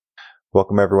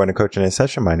Welcome everyone to Coaching in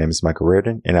Session. My name is Michael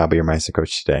Reardon and I'll be your mindset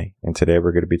coach today. And today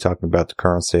we're going to be talking about the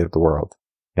current state of the world.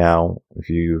 Now, if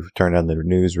you've turned on the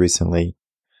news recently,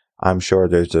 I'm sure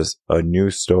there's just a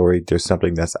news story. There's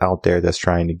something that's out there that's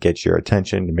trying to get your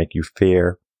attention, to make you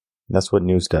fear. And that's what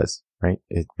news does, right?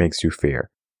 It makes you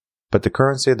fear. But the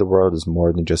current state of the world is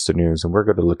more than just the news. And we're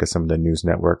going to look at some of the news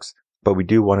networks. But we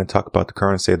do want to talk about the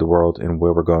current state of the world and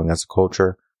where we're going as a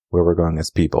culture, where we're going as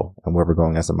people, and where we're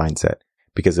going as a mindset.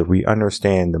 Because if we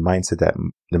understand the mindset that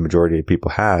the majority of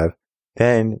people have,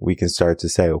 then we can start to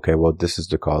say, okay, well, this is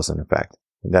the cause and effect.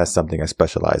 And that's something I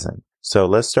specialize in. So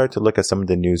let's start to look at some of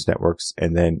the news networks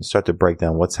and then start to break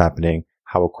down what's happening,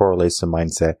 how it correlates to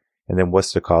mindset, and then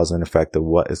what's the cause and effect of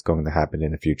what is going to happen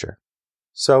in the future.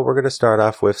 So we're going to start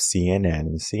off with CNN.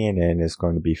 And CNN is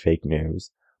going to be fake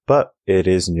news, but it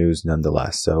is news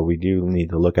nonetheless. So we do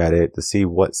need to look at it to see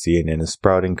what CNN is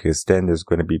sprouting, because then there's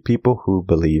going to be people who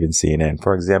believe in CNN.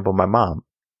 For example, my mom,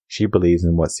 she believes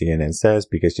in what CNN says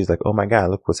because she's like, oh my God,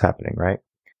 look what's happening, right?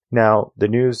 Now, the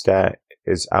news that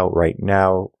is out right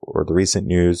now, or the recent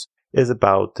news, is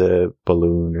about the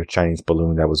balloon, or Chinese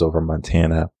balloon that was over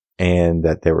Montana, and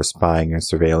that they were spying and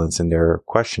surveillance, and they're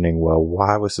questioning, well,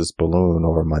 why was this balloon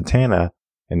over Montana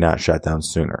and not shot down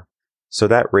sooner? So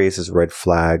that raises red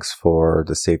flags for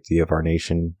the safety of our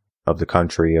nation, of the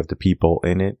country, of the people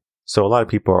in it. So a lot of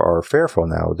people are fearful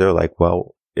now. They're like,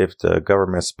 well, if the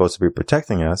government is supposed to be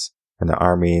protecting us, and the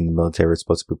army and the military is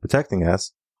supposed to be protecting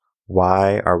us,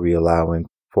 why are we allowing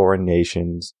foreign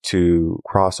nations to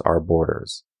cross our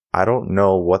borders? I don't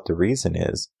know what the reason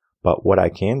is, but what I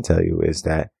can tell you is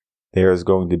that there is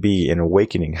going to be an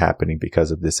awakening happening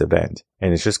because of this event.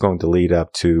 And it's just going to lead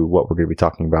up to what we're going to be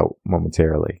talking about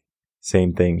momentarily.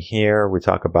 Same thing here. We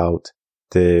talk about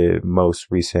the most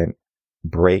recent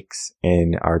breaks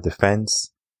in our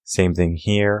defense. Same thing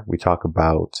here. We talk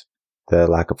about the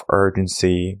lack of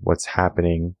urgency, what's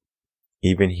happening.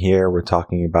 Even here, we're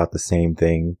talking about the same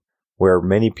thing, where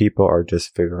many people are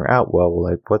just figuring out, well,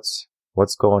 like what's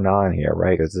going on here,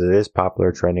 right? Because it is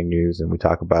popular trending news, and we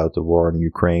talk about the war in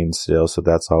Ukraine still, so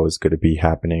that's always going to be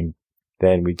happening.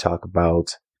 Then we talk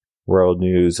about world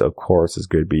news, of course, is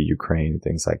going to be Ukraine and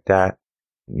things like that.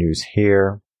 News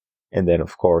here. And then,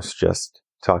 of course, just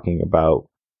talking about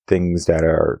things that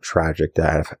are tragic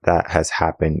that has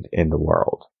happened in the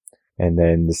world. And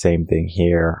then the same thing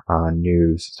here on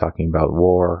news, talking about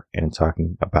war and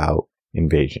talking about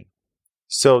invasion.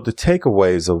 So the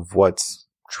takeaways of what's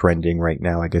trending right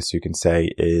now, I guess you can say,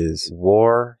 is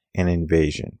war and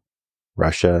invasion.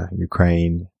 Russia,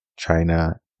 Ukraine,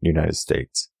 China, United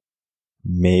States.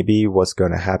 Maybe what's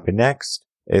going to happen next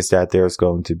is that there's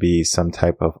going to be some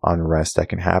type of unrest that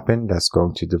can happen that's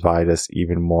going to divide us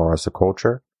even more as a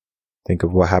culture. Think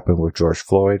of what happened with George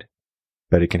Floyd,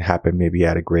 but it can happen maybe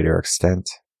at a greater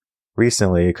extent.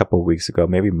 Recently, a couple of weeks ago,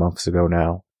 maybe months ago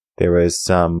now, there was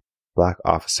some black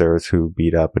officers who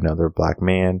beat up another black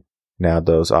man. Now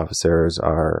those officers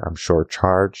are, I'm sure,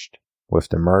 charged with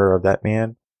the murder of that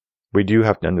man. We do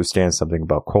have to understand something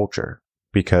about culture,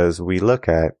 because we look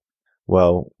at,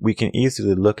 well, we can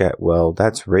easily look at, well,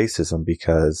 that's racism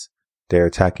because they're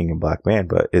attacking a black man.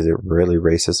 But is it really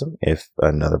racism if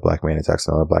another black man attacks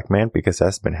another black man? Because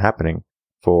that's been happening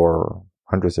for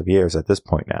hundreds of years at this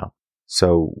point now.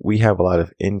 So we have a lot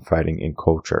of infighting in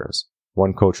cultures.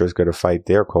 One culture is going to fight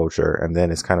their culture, and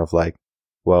then it's kind of like,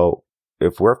 well,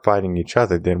 if we're fighting each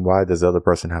other, then why does the other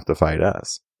person have to fight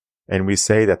us? And we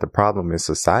say that the problem is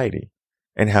society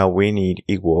and how we need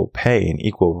equal pay and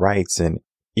equal rights and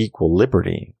equal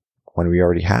liberty when we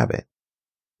already have it.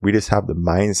 We just have the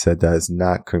mindset that is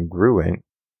not congruent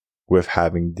with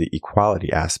having the equality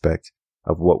aspect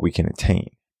of what we can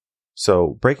attain.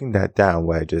 So breaking that down,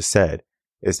 what I just said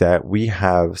is that we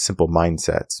have simple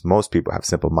mindsets. Most people have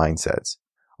simple mindsets.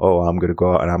 Oh, I'm going to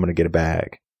go out and I'm going to get a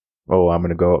bag. Oh, I'm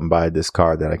going to go out and buy this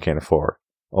car that I can't afford.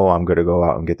 Oh, I'm going to go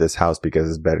out and get this house because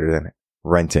it's better than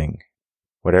renting.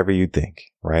 Whatever you think,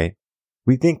 right?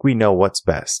 We think we know what's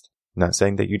best. I'm not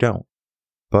saying that you don't,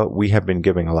 but we have been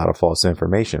giving a lot of false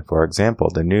information. For example,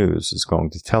 the news is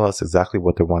going to tell us exactly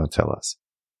what they want to tell us.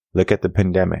 Look at the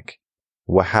pandemic.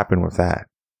 What happened with that?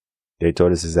 They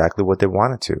told us exactly what they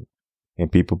wanted to,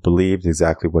 and people believed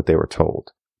exactly what they were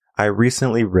told. I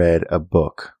recently read a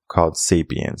book called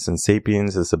Sapiens, and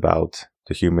Sapiens is about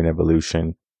the human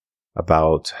evolution,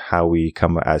 about how we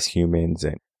come as humans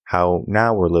and how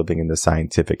now we're living in the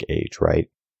scientific age, right?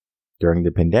 During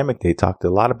the pandemic, they talked a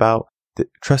lot about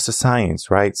trust the science,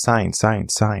 right? Science,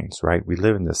 right? We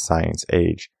live in the science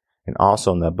age. And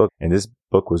also in that book, and this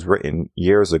book was written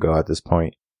years ago at this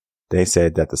point, they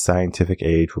said that the scientific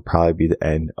age will probably be the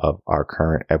end of our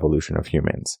current evolution of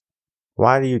humans.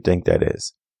 Why do you think that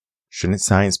is? Shouldn't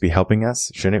science be helping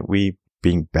us? Shouldn't we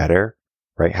being better,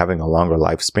 right? Having a longer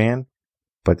lifespan?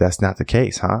 But that's not the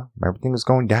case, huh? Everything is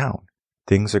going down.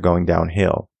 Things are going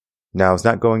downhill. Now, it's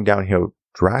not going downhill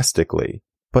drastically,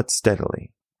 but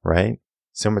steadily, right?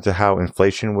 Similar to how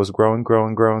inflation was growing.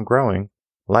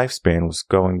 Lifespan was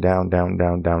going down.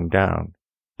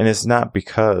 And it's not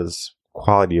because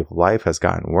quality of life has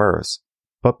gotten worse,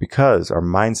 but because our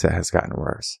mindset has gotten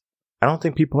worse. I don't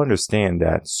think people understand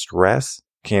that stress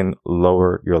can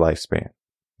lower your lifespan.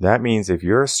 That means if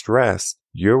you're stressed,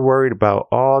 you're worried about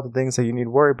all the things that you need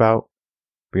to worry about,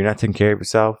 but you're not taking care of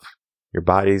yourself. Your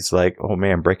body's like, oh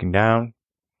man, breaking down.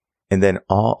 And then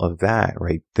all of that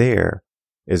right there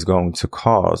is going to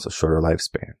cause a shorter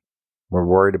lifespan. We're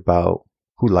worried about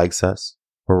who likes us.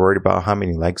 We're worried about how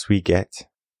many likes we get,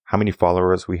 how many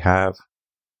followers we have,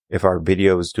 if our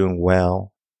video is doing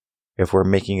well, if we're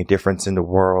making a difference in the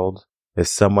world, if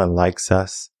someone likes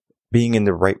us, being in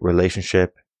the right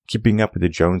relationship, keeping up with the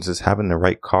Joneses, having the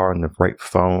right car and the right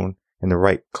phone and the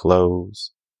right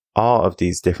clothes. All of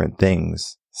these different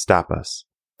things stop us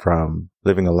from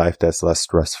living a life that's less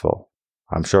stressful.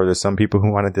 I'm sure there's some people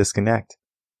who want to disconnect.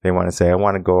 They want to say, I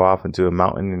want to go off into a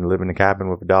mountain and live in a cabin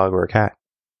with a dog or a cat.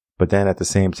 But then at the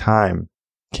same time,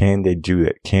 can they do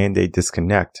it? Can they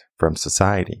disconnect from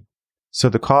society? So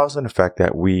the cause and effect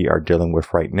that we are dealing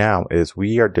with right now is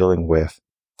we are dealing with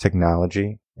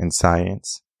technology and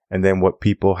science, and then what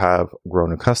people have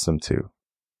grown accustomed to.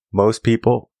 Most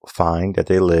people find that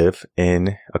they live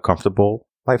in a comfortable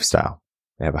lifestyle.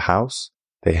 They have a house.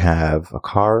 They have a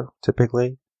car,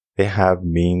 typically. They have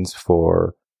means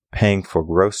for paying for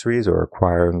groceries or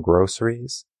acquiring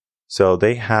groceries. So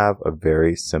they have a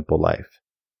very simple life.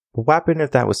 But what happened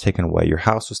if that was taken away? Your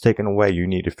house was taken away. You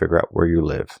need to figure out where you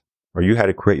live. Or you had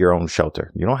to create your own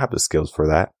shelter. You don't have the skills for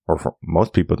that.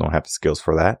 Most people don't have the skills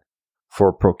for that.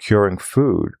 For procuring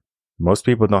food, most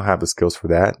people don't have the skills for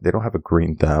that. They don't have a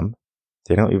green thumb.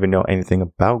 They don't even know anything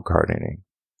about gardening.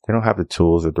 They don't have the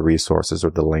tools or the resources or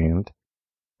the land.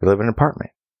 They live in an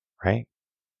apartment, right?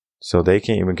 So they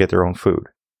can't even get their own food.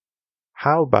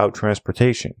 How about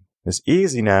transportation? It's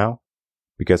easy now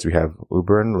because we have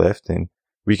Uber and Lyft and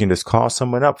we can just call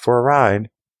someone up for a ride.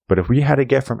 But if we had to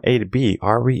get from A to B,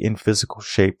 are we in physical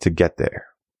shape to get there?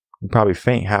 We probably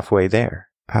faint halfway there,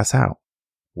 pass out.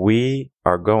 We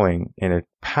are going in a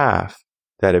path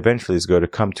that eventually is going to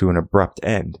come to an abrupt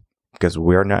end because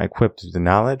we're not equipped with the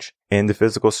knowledge and the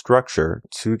physical structure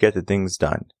to get the things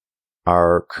done.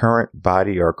 Our current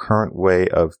body, our current way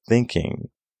of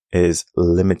thinking is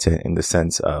limited in the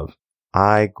sense of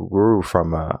I grew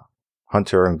from a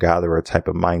hunter and gatherer type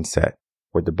of mindset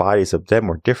where the bodies of them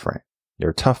were different.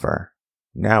 They're tougher.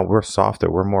 Now we're softer.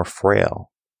 We're more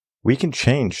frail. We can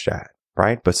change that,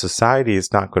 right? But society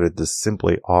is not going to just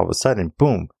simply all of a sudden,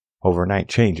 boom, overnight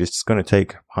change. It's going to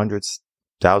take hundreds,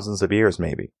 thousands of years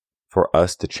maybe for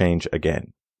us to change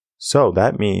again. So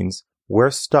that means we're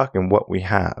stuck in what we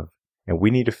have. And we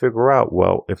need to figure out,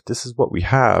 well, if this is what we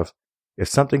have, if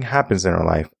something happens in our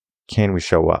life, can we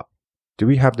show up? Do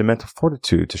we have the mental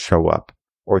fortitude to show up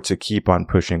or to keep on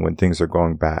pushing when things are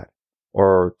going bad?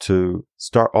 Or to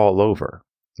start all over.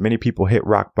 Many people hit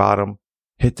rock bottom,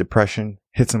 hit depression,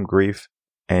 hit some grief,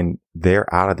 and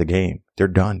they're out of the game. They're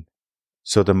done.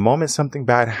 So the moment something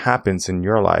bad happens in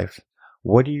your life,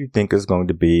 what do you think is going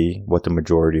to be what the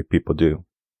majority of people do?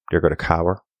 They're going to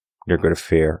cower, they're going to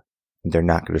fear, and they're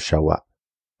not going to show up.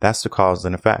 That's the cause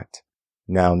and effect.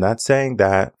 Now, I'm not saying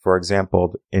that, for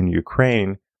example, in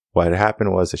Ukraine, what had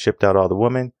happened was it shipped out all the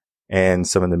women and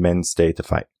some of the men stayed to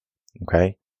fight.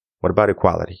 Okay? What about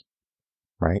equality,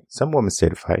 right? Some women stay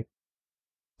to fight,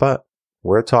 but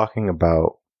we're talking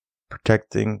about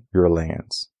protecting your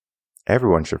lands.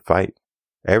 Everyone should fight.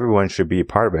 Everyone should be a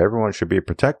part of it. Everyone should be a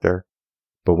protector.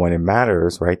 But when it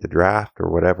matters, right, the draft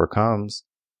or whatever comes,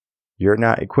 you're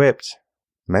not equipped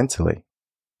mentally,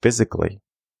 physically,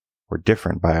 or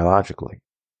different biologically.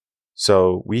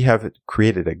 So we have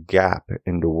created a gap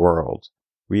in the world.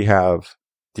 We have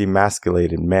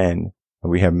demasculated men and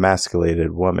we have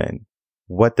masculated women.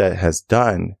 What that has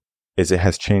done is it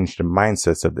has changed the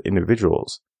mindsets of the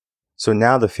individuals. So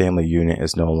now the family unit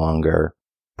is no longer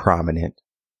prominent.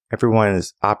 Everyone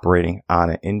is operating on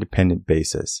an independent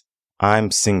basis. I'm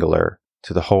singular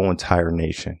to the whole entire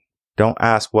nation. Don't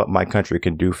ask what my country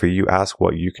can do for you. Ask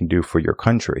what you can do for your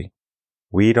country.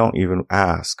 We don't even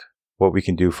ask what we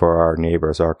can do for our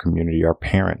neighbors, our community, our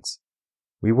parents.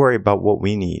 We worry about what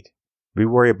we need. We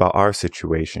worry about our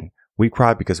situation. We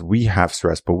cry because we have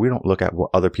stress, but we don't look at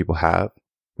what other people have.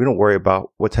 We don't worry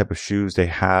about what type of shoes they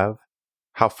have,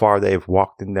 how far they've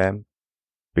walked in them.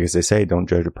 because they say don't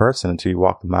judge a person until you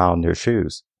walk the mile in their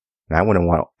shoes. And I wouldn't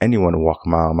want anyone to walk a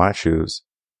mile in my shoes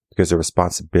because the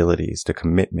responsibilities, the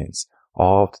commitments,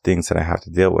 all the things that I have to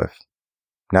deal with.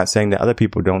 Not saying that other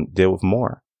people don't deal with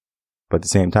more, but at the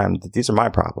same time, these are my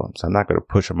problems. I'm not going to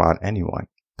push them on anyone,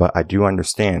 but I do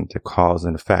understand the cause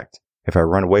and effect. If I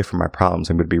run away from my problems,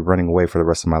 I'm going to be running away for the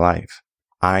rest of my life.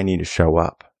 I need to show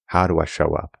up. How do I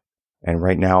show up? And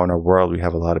right now in our world, we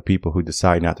have a lot of people who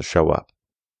decide not to show up.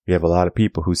 We have a lot of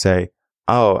people who say,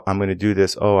 oh, I'm going to do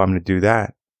this. Oh, I'm going to do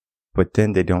that. But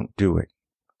then they don't do it.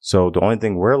 So the only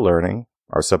thing we're learning,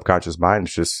 our subconscious mind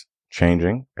is just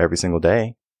changing every single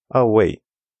day. Oh, wait,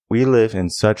 we live in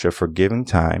such a forgiving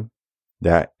time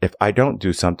that if I don't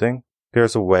do something,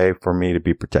 there's a way for me to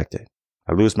be protected.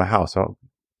 I lose my house. I'll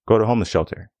go to homeless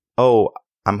shelter. Oh,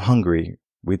 I'm hungry.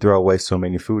 We throw away so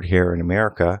many food here in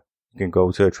America. You can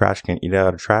go to a trash can, eat out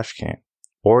of a trash can.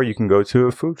 Or you can go to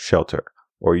a food shelter.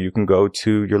 Or you can go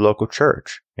to your local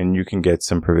church and you can get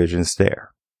some provisions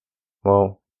there.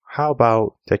 Well, how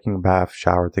about taking a bath,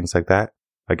 shower, things like that?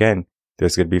 Again,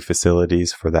 there's going to be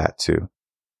facilities for that too.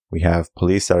 We have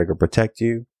police that are going to protect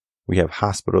you. We have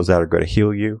hospitals that are going to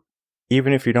heal you.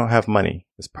 Even if you don't have money,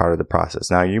 it's part of the process.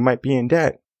 Now, you might be in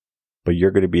debt, but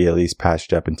you're going to be at least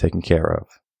patched up and taken care of.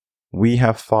 We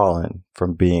have fallen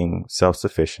from being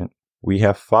self-sufficient. We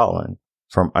have fallen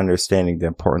from understanding the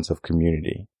importance of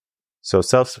community. So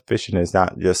self-sufficient is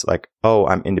not just like, oh,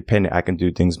 I'm independent. I can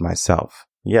do things myself.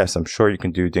 Yes, I'm sure you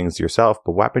can do things yourself,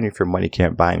 but what happens if your money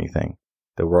can't buy anything?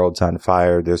 The world's on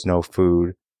fire. There's no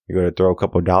food. You're going to throw a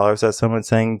couple of dollars at someone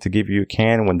saying to give you a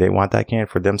can when they want that can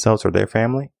for themselves or their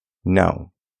family?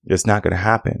 No, it's not going to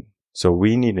happen. So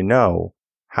we need to know,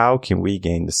 how can we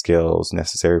gain the skills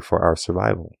necessary for our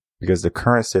survival? Because the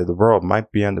current state of the world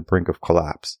might be on the brink of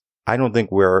collapse. I don't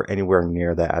think we're anywhere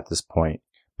near that at this point,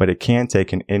 but it can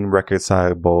take an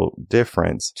irreconcilable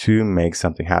difference to make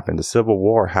something happen. The Civil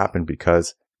War happened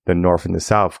because the North and the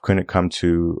South couldn't come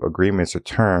to agreements or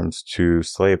terms to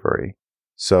slavery.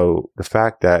 So the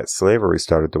fact that slavery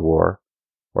started the war,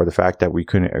 or the fact that we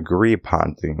couldn't agree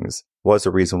upon things, was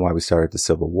the reason why we started the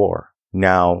Civil War.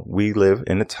 Now, we live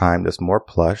in a time that's more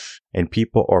plush and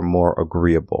people are more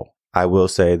agreeable. I will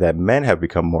say that men have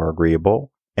become more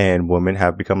agreeable and women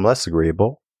have become less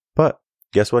agreeable. But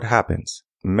guess what happens?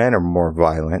 Men are more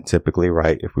violent typically,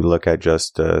 right? If we look at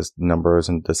just the numbers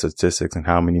and the statistics and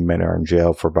how many men are in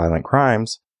jail for violent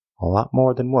crimes, a lot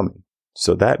more than women.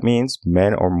 So that means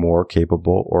men are more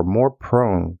capable or more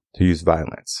prone to use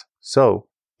violence. So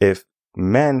if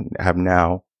men have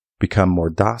now become more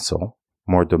docile,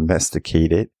 more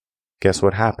domesticated, guess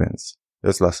what happens?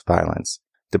 There's less violence.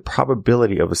 The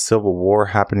probability of a civil war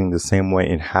happening the same way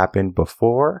it happened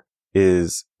before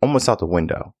is almost out the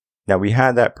window. Now, we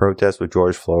had that protest with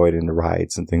George Floyd and the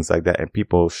riots and things like that, and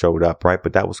people showed up, right?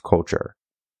 But that was culture.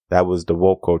 That was the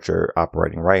woke culture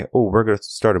operating, right? Oh, we're going to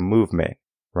start a movement,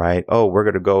 right? Oh, we're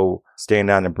going to go stand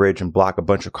on the bridge and block a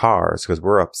bunch of cars because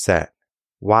we're upset.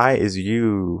 Why is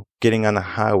you getting on the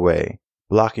highway,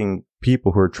 blocking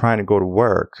people who are trying to go to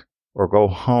work or go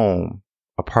home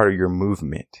a part of your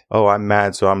movement? Oh, I'm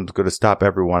mad, so I'm going to stop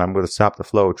everyone. I'm going to stop the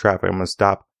flow of traffic. I'm going to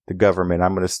stop the government.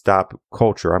 I'm going to stop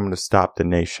culture. I'm going to stop the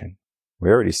nation. We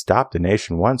already stopped the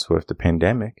nation once with the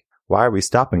pandemic. Why are we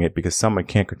stopping it? Because someone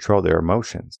can't control their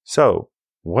emotions. So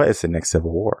what is the next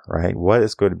civil war, right? What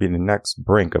is going to be the next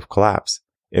brink of collapse?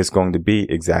 It's going to be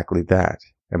exactly that,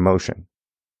 emotion.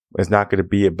 It's not going to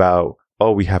be about,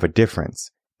 oh, we have a difference.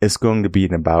 It's going to be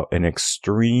about an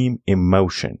extreme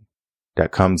emotion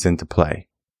that comes into play.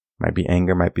 Might be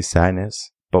anger, might be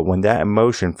sadness. But when that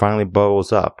emotion finally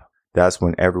bubbles up, that's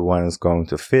when everyone is going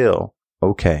to feel,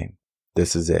 okay,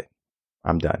 this is it.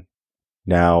 I'm done.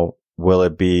 Now, will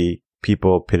it be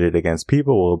people pitted against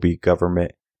people? Will it be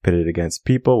government pitted against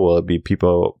people? Will it be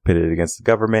people pitted against the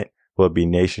government? Will it be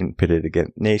nation pitted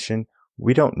against nation?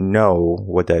 We don't know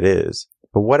what that is.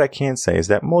 But what I can say is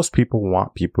that most people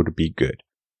want people to be good.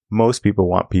 Most people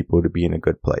want people to be in a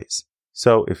good place.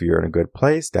 So if you're in a good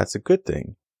place, that's a good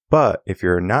thing. But if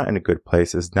you're not in a good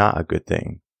place, it's not a good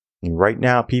thing. And right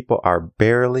now, people are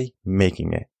barely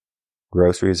making it.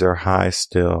 Groceries are high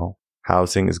still.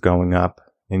 Housing is going up.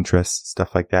 Interest,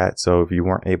 stuff like that. So if you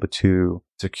weren't able to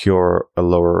secure a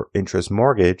lower interest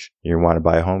mortgage, you want to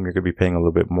buy a home, you're going to be paying a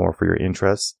little bit more for your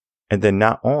interest. And then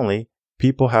not only,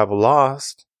 people have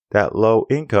lost that low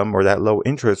income or that low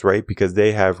interest rate because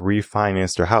they have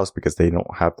refinanced their house because they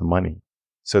don't have the money.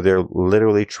 So they're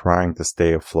literally trying to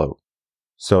stay afloat.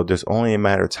 So there's only a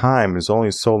matter of time. There's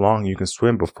only so long you can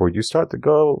swim before you start to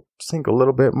go sink a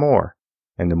little bit more.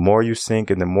 And the more you sink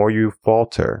and the more you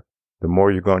falter, the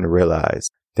more you're going to realize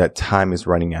that time is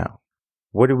running out.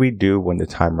 What do we do when the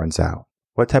time runs out?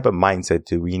 What type of mindset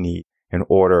do we need in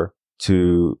order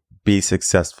to be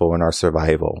successful in our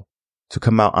survival, to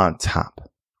come out on top?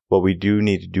 Well, we do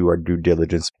need to do our due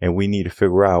diligence, and we need to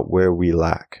figure out where we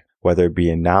lack, whether it be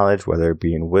in knowledge, whether it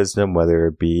be in wisdom, whether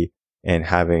it be in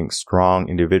having strong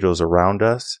individuals around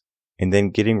us, and then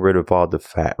getting rid of all the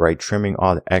fat, right? Trimming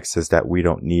all the excess that we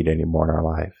don't need anymore in our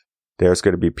life. There's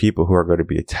going to be people who are going to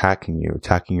be attacking you,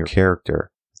 attacking your character,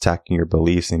 attacking your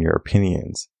beliefs and your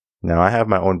opinions. Now, I have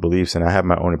my own beliefs and I have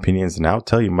my own opinions, and I'll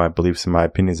tell you my beliefs and my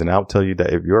opinions, and I'll tell you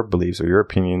that if your beliefs or your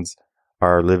opinions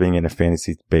are living in a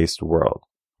fantasy-based world,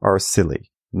 are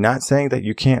silly. Not saying that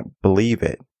you can't believe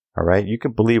it, all right? You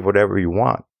can believe whatever you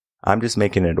want. I'm just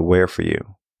making it aware for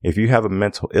you. If you have a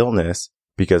mental illness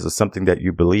because of something that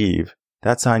you believe,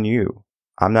 that's on you.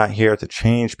 I'm not here to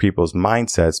change people's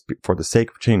mindsets for the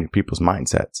sake of changing people's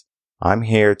mindsets. I'm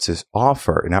here to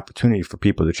offer an opportunity for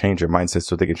people to change their mindset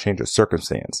so they can change their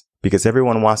circumstance. Because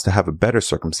everyone wants to have a better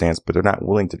circumstance, but they're not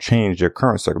willing to change their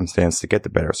current circumstance to get the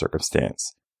better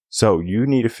circumstance. So you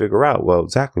need to figure out, well,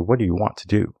 exactly what do you want to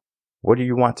do? What do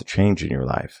you want to change in your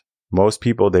life? Most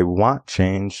people, they want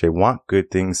change. They want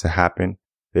good things to happen.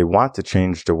 They want to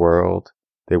change the world.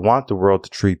 They want the world to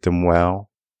treat them well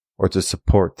or to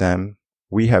support them.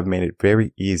 We have made it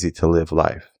very easy to live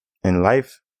life. And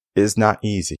life is not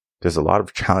easy. There's a lot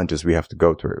of challenges we have to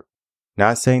go through.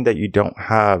 Not saying that you don't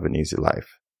have an easy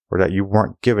life, or that you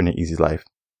weren't given an easy life,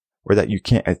 or that you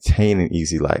can't attain an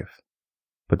easy life.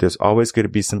 But there's always going to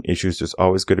be some issues. There's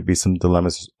always going to be some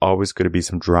dilemmas. There's always going to be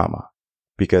some drama,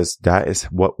 because that is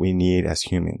what we need as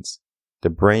humans.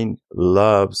 The brain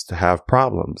loves to have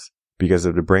problems, because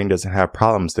if the brain doesn't have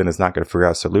problems, then it's not going to figure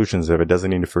out solutions. If it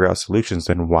doesn't need to figure out solutions,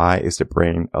 then why is the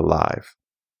brain alive?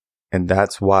 And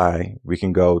that's why we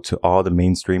can go to all the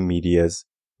mainstream medias.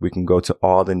 We can go to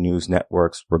all the news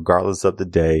networks, regardless of the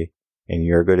day, and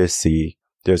you're going to see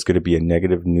there's going to be a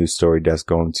negative news story that's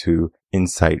going to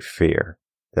incite fear,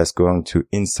 that's going to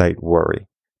incite worry,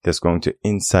 that's going to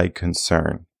incite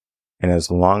concern. And as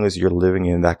long as you're living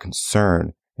in that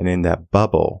concern and in that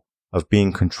bubble of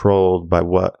being controlled by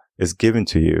what is given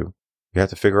to you, you have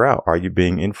to figure out, are you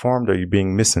being informed or are you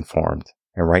being misinformed?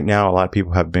 And right now, a lot of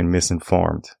people have been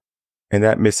misinformed. And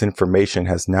that misinformation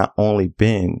has not only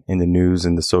been in the news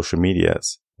and the social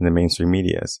medias, in the mainstream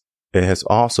medias, it has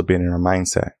also been in our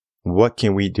mindset. What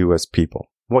can we do as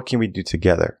people? What can we do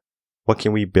together? What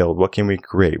can we build? What can we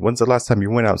create? When's the last time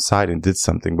you went outside and did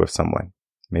something with someone?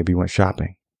 Maybe you went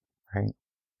shopping, right?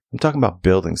 I'm talking about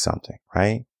building something,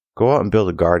 right? Go out and build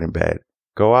a garden bed.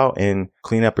 Go out and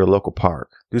clean up your local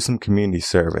park. Do some community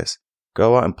service.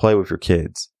 Go out and play with your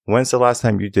kids. When's the last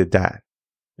time you did that?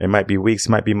 It might be weeks,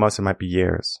 it might be months, it might be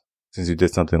years since you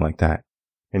did something like that.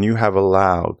 And you have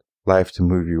allowed life to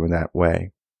move you in that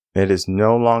way. It is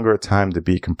no longer a time to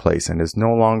be complacent. It's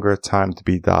no longer a time to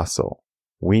be docile.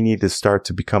 We need to start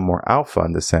to become more alpha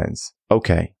in the sense,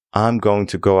 okay, I'm going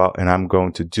to go out and I'm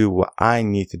going to do what I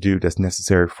need to do that's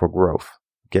necessary for growth.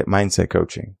 Get mindset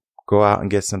coaching. Go out and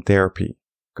get some therapy.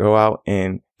 Go out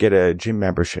and get a gym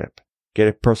membership. Get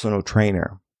a personal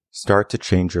trainer. Start to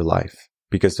change your life.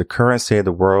 Because the current state of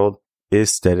the world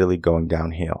is steadily going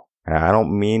downhill. And I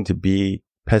don't mean to be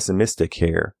pessimistic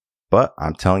here, but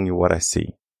I'm telling you what I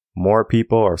see. More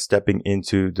people are stepping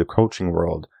into the coaching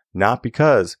world, not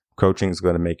because coaching is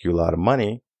going to make you a lot of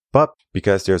money, but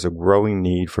because there's a growing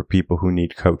need for people who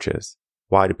need coaches.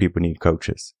 Why do people need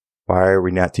coaches? Why are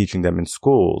we not teaching them in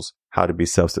schools how to be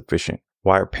self-sufficient?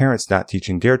 Why are parents not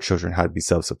teaching their children how to be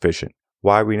self-sufficient?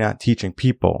 Why are we not teaching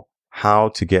people how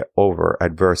to get over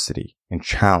adversity and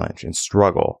challenge and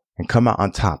struggle and come out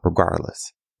on top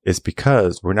regardless? It's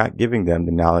because we're not giving them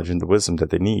the knowledge and the wisdom that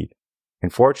they need.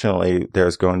 Unfortunately,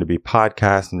 there's going to be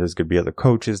podcasts and there's going to be other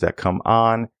coaches that come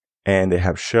on and they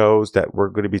have shows that we're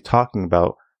going to be talking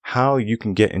about how you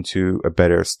can get into a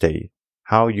better state,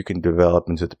 how you can develop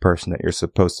into the person that you're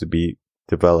supposed to be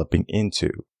developing into.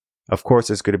 Of course,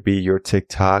 it's going to be your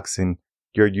TikToks and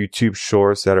your YouTube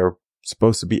shorts that are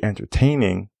supposed to be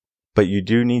entertaining. But you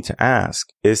do need to ask,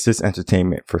 is this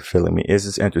entertainment fulfilling me? Is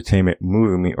this entertainment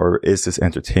moving me? Or is this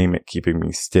entertainment keeping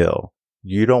me still?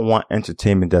 You don't want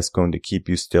entertainment that's going to keep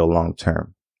you still long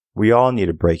term. We all need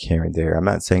a break here and there. I'm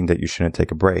not saying that you shouldn't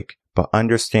take a break, but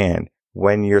understand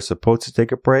when you're supposed to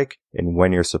take a break and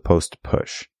when you're supposed to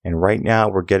push. And right now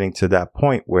we're getting to that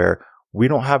point where we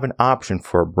don't have an option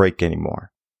for a break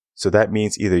anymore. So that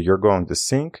means either you're going to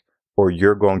sink or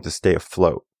you're going to stay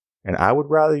afloat. And I would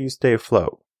rather you stay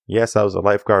afloat. Yes, I was a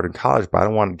lifeguard in college, but I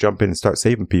don't want to jump in and start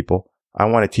saving people. I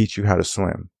want to teach you how to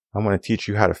swim. I want to teach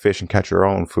you how to fish and catch your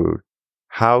own food.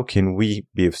 How can we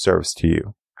be of service to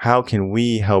you? How can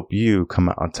we help you come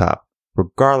out on top?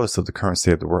 regardless of the current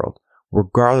state of the world,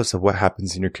 regardless of what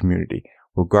happens in your community,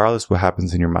 regardless of what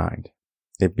happens in your mind.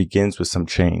 It begins with some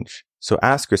change. So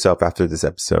ask yourself after this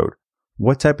episode,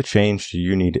 what type of change do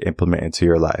you need to implement into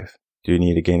your life? Do you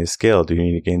need to gain a skill? Do you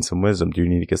need to gain some wisdom? Do you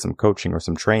need to get some coaching or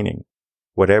some training?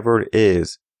 Whatever it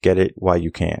is, get it while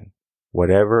you can.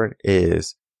 Whatever it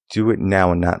is, do it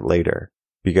now and not later,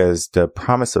 because the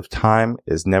promise of time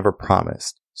is never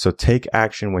promised. So take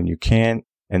action when you can,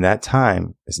 and that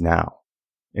time is now.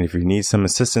 And if you need some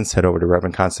assistance, head over to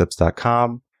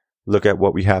reverendconcepts.com. Look at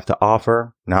what we have to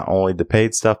offer, not only the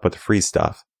paid stuff, but the free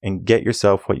stuff, and get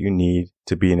yourself what you need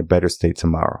to be in a better state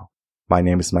tomorrow. My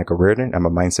name is Michael Reardon. I'm a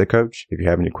mindset coach. If you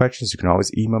have any questions, you can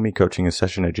always email me,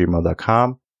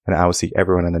 coachinginsession@gmail.com, and I will see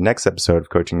everyone on the next episode of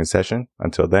Coaching in Session.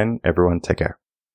 Until then, everyone, take care.